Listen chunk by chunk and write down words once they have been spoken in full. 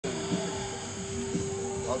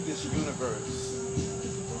of this universe,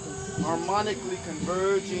 harmonically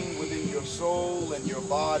converging within your soul and your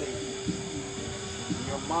body,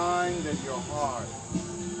 your mind and your heart.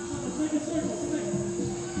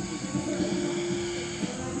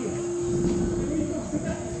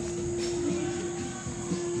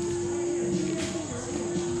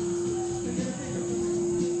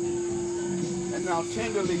 And now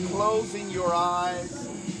tenderly closing your eyes,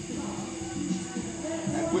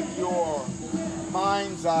 and with your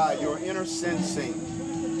mind's eye, your inner sensing,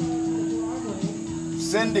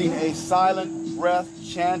 sending a silent breath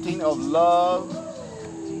chanting of love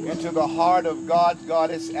into the heart of God,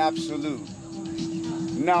 Goddess Absolute.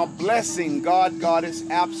 Now blessing God, Goddess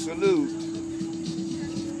Absolute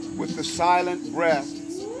with the silent breath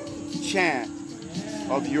chant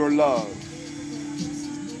of your love.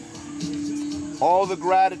 All the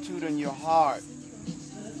gratitude in your heart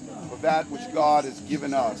for that which God has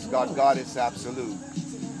given us, God, Goddess Absolute.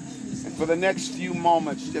 And for the next few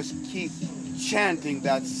moments, just keep chanting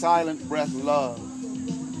that silent breath love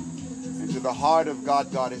into the heart of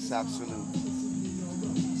God, Goddess Absolute.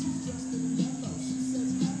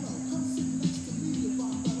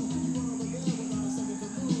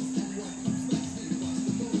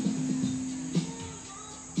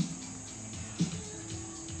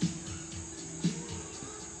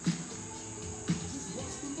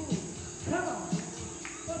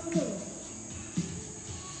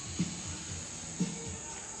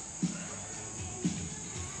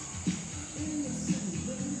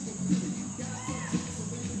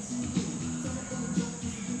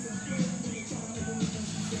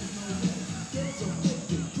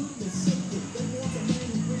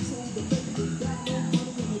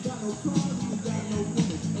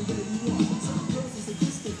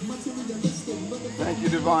 Thank you,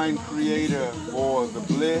 Divine Creator, for the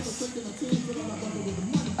bliss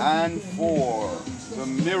and for the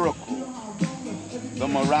miracle, the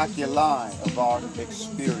miraculi of our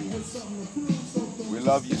experience. We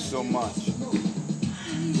love you so much.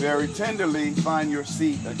 Very tenderly, find your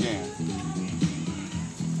seat again.